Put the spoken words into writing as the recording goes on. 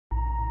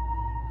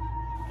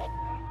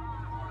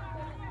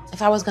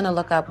If I was going to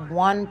look up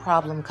one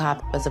problem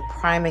cop as a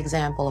prime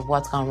example of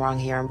what's gone wrong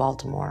here in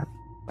Baltimore,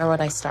 where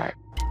would I start?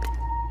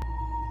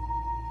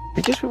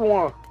 I guess we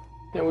want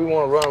to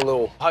run a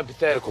little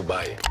hypothetical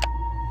by you.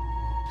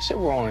 Say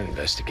we're on an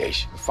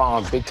investigation. We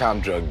found a big-time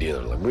drug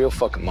dealer, like real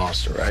fucking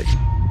monster, right?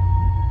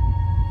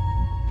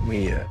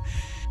 We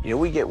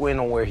get wind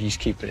on where he's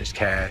keeping his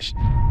cash.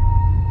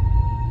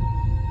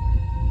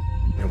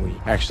 And we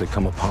actually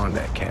come upon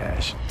that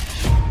cash.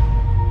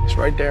 It's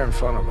right there in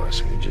front of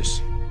us, and we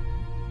just,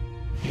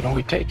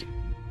 we take it.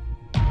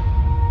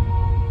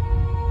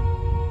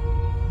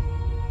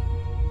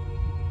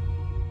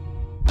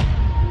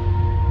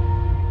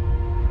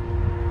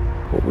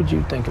 What would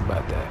you think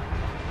about that?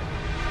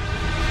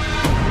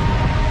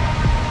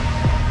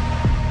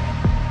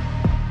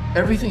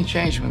 Everything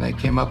changed when they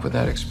came up with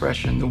that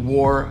expression, the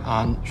war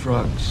on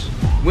drugs.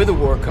 With the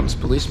war comes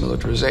police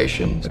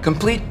militarization, the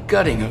complete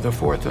gutting of the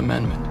Fourth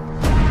Amendment.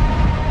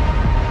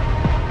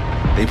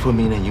 They put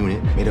me in a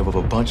unit made up of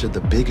a bunch of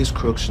the biggest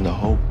crooks in the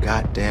whole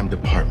goddamn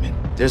department.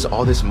 There's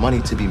all this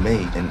money to be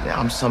made, and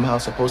I'm somehow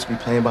supposed to be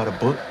playing by the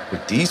book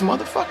with these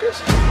motherfuckers?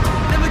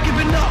 Never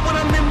giving up when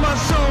I'm in my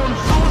zone.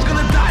 I was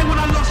gonna die when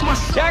I lost my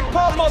soul.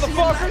 Jackpot,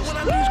 motherfuckers! When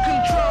I lose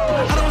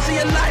control. I don't see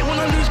a light when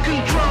I lose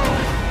control.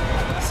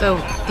 So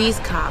these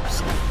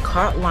cops,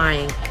 caught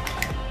lying,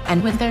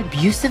 and with their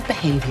abusive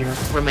behavior,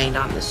 remained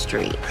on the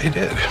street. They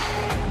did.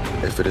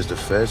 If it is the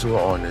feds who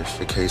are on this,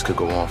 the case could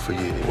go on for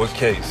years. What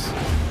case?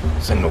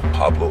 This ain't no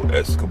Pablo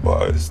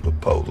Escobar, it's the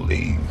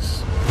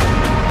police.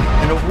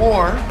 In a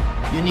war,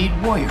 you need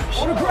warriors.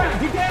 On the ground,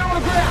 get down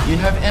on the ground. You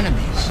have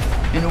enemies.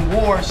 In a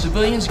war,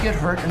 civilians get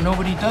hurt and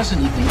nobody does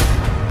anything.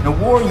 In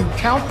a war, you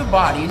count the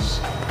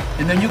bodies,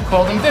 and then you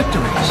call them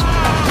victories.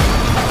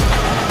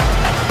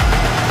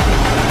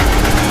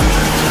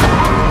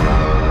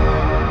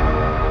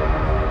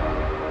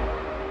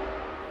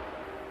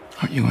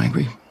 Aren't you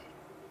angry?